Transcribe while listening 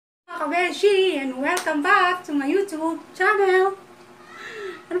Beshie, and welcome back to my YouTube channel.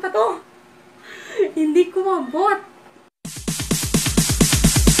 Ano pa to? Hindi ko mabot.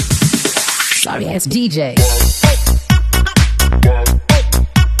 Sorry, it's DJ.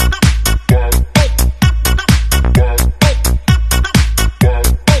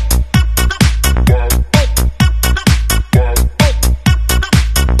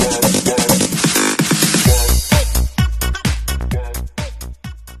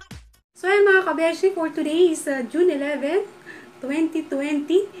 Beshie, for today is June 11,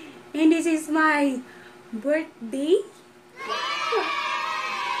 2020, and this is my birthday.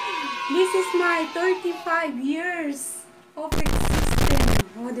 This is my 35 years of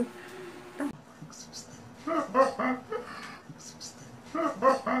existence.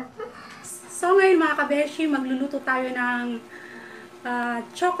 So ngayon mga kabeshie, magluluto tayo ng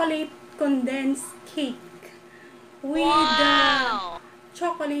chocolate condensed cake with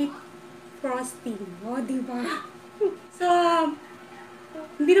chocolate frosting. O, diba? So,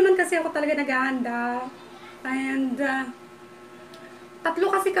 hindi naman kasi ako talaga naghahanda. And, tatlo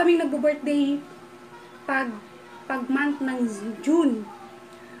kasi kaming nagbo-birthday pag month ng June.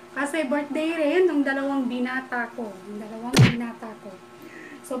 Kasi birthday rin ng dalawang binata ko.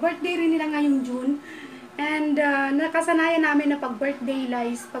 So, birthday rin nila ngayong June. And, nakasanayan namin na pag birthday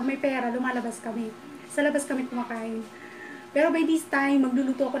lies, pag may pera, lumalabas kami. Sa labas kami kumakain. Pero by this time,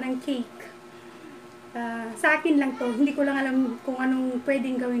 magluluto ako ng cake. Sa akin lang to, hindi ko lang alam kung anong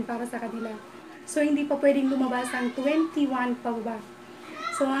pwedeng gawin para sa kanila. So, hindi pa pwedeng lumabas ang 21 pababa.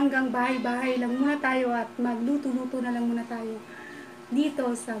 So, hanggang bahay-bahay lang muna tayo at magluto-luto na lang muna tayo dito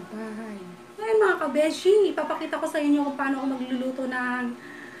sa bahay. Ngayon mga kabeshie, ipapakita ko sa inyo kung paano ako magluluto ng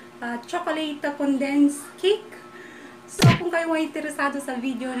chocolate condensed cake. So, kung kayo ay interesado sa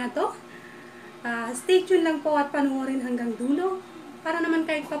video na to, stay tuned lang po at panoorin hanggang dulo. Para naman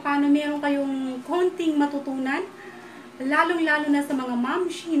kahit paano meron kayong konting matutunan. Lalong-lalo na sa mga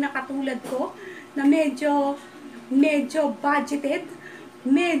mamshi na katulad ko, na medyo budgeted,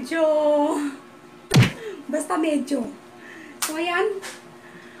 basta medyo. So ayan,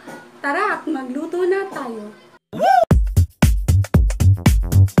 tara at magluto na tayo.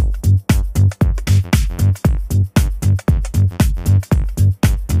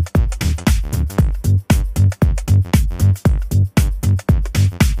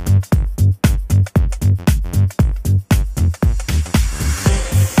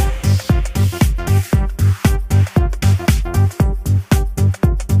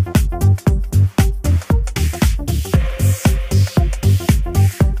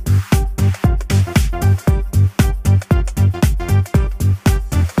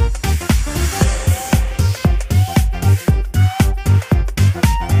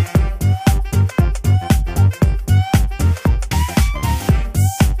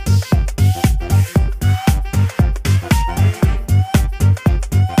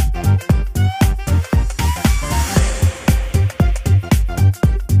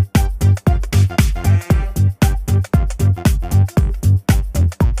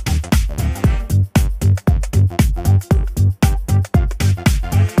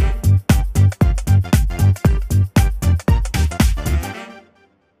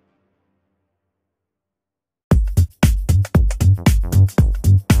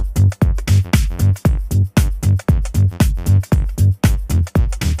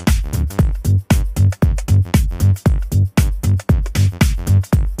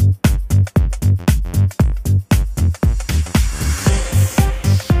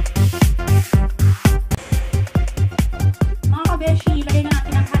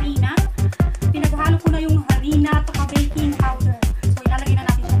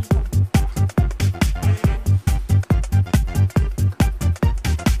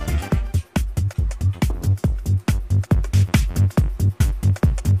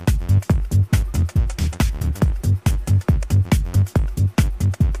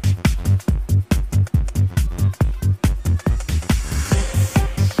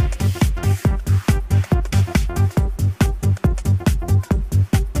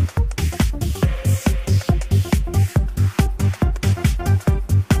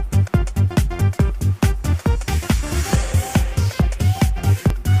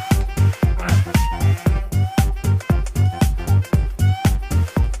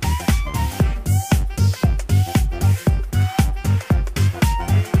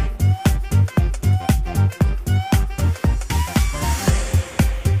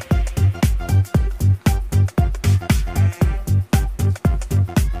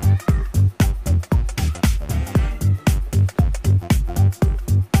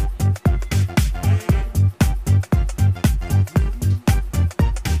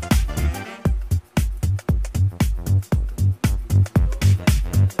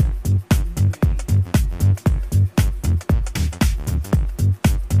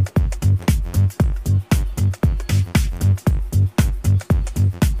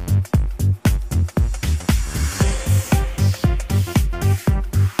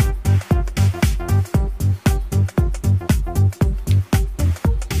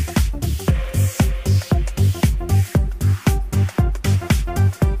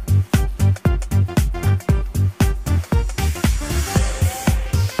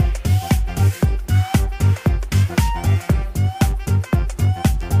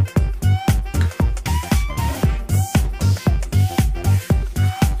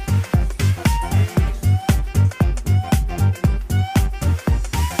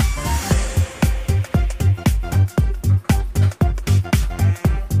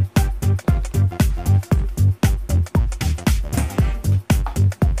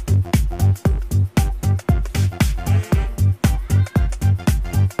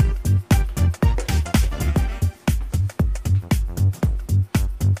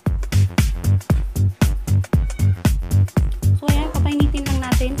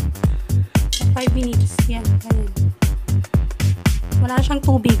 natin. 5 minutes. Yan. Ganyan. Wala siyang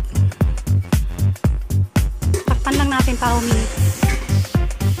tubig. Takpan lang natin para uminit.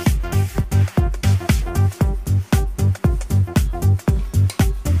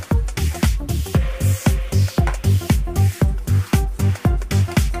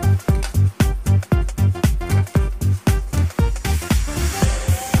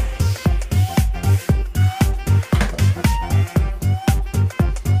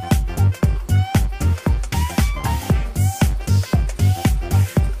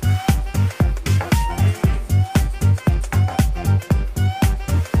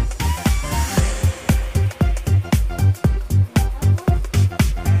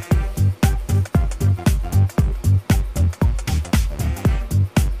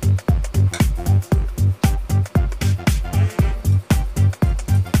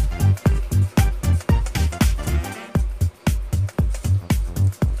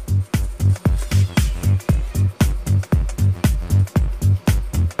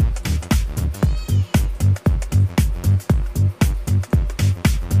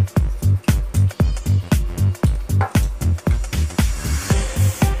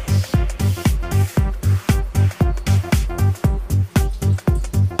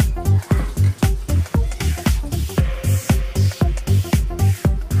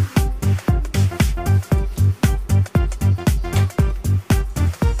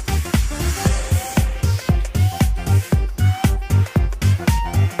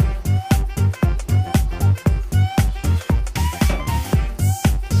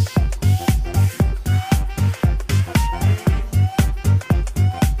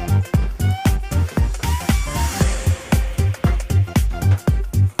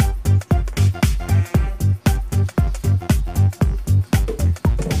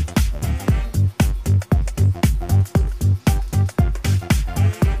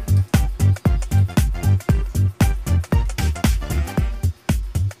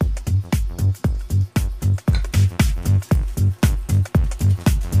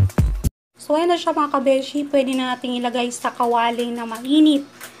 So, ayan na siya mga kabeshi. Pwede na natin ilagay sa kawali na mainit.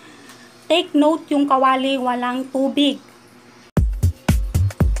 Take note, yung kawali walang tubig.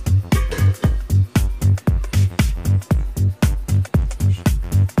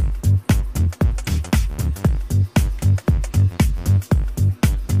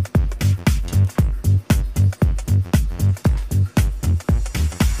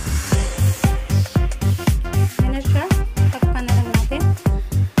 Ayan na siya. Takpan na lang natin.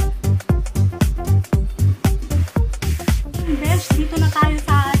 Dito na tayo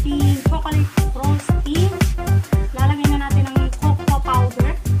sa ating chocolate frosting. Lalagay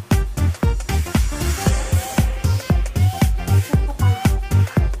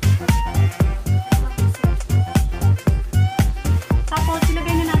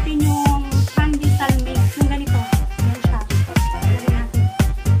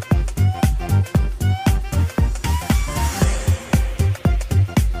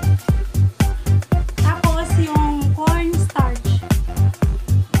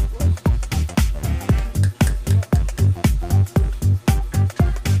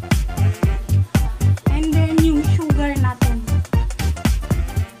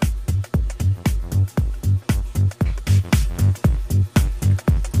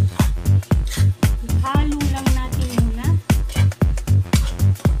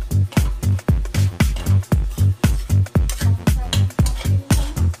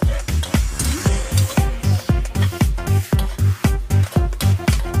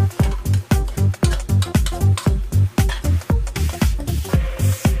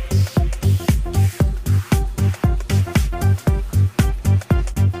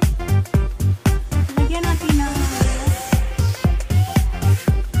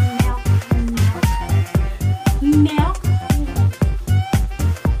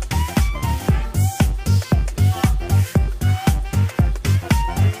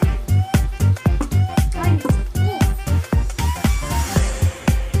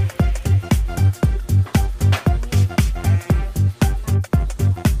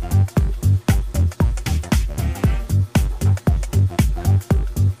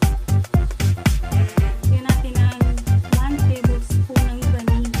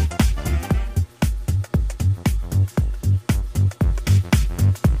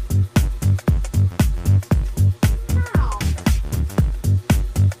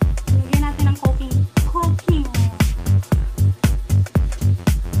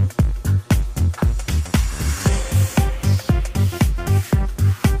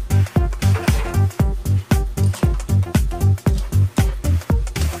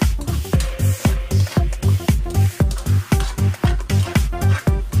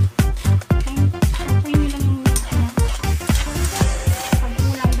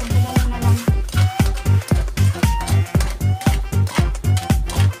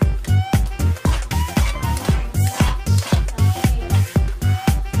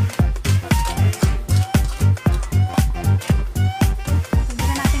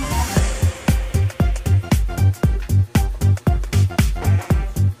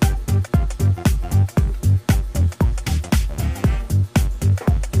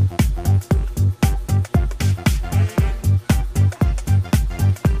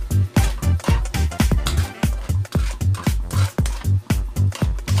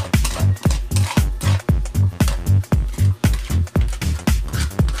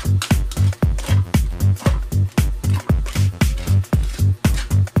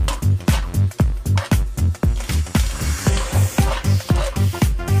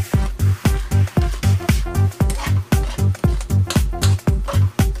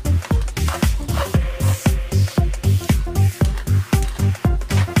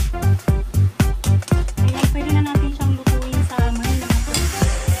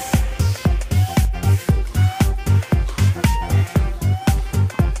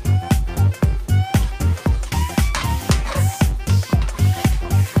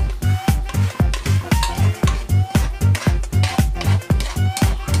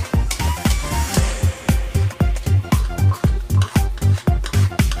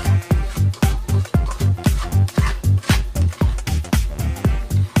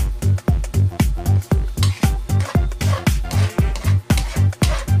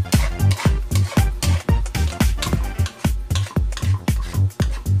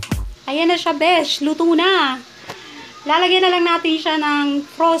Ayan na siya, besh. Luto na. Lalagyan na lang natin siya ng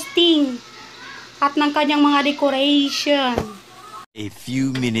frosting at ng kanyang mga decoration. A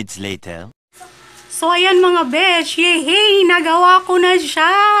few minutes later. So, ayan mga besh. Yehey! Nagawa ko na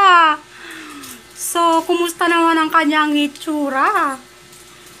siya. So, kumusta naman ang kanyang itsura?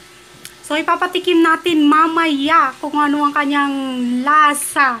 So, ipapatikim natin mamaya kung ano ang kanyang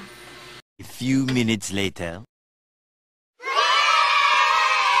lasa. A few minutes later.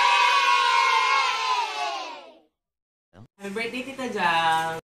 Happy birthday, Tita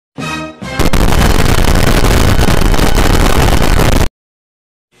Jang!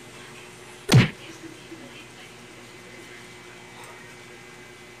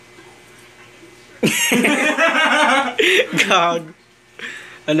 Gag.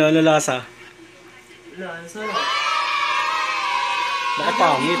 Ano lasa? Wala, ang sarap. Baka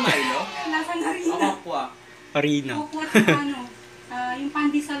pangit. Milo? Lasa na rin. Ako po ah. Harina. Kukuha sa ano, yung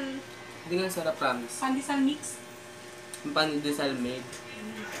pandesal Hindi nga sarap, promise. mix. Yung pandesal made.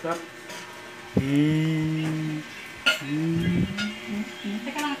 Sarap.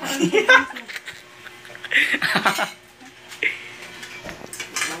 Teka lang, kakalimutan ko.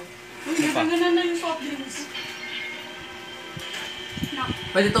 Uy, nagaganan na yung soft drinks.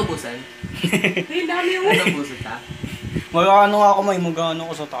 Pwede ito ubusan? Uy, dami yung... Pwede ubusan ta? Magkano ako magkano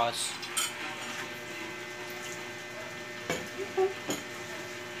ko sa taas.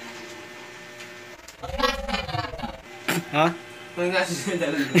 Ha? Kung nga siya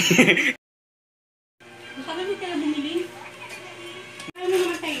dalawa. Baka na ka na bumili? Ano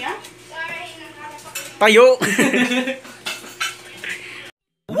naman tayo? Tayo!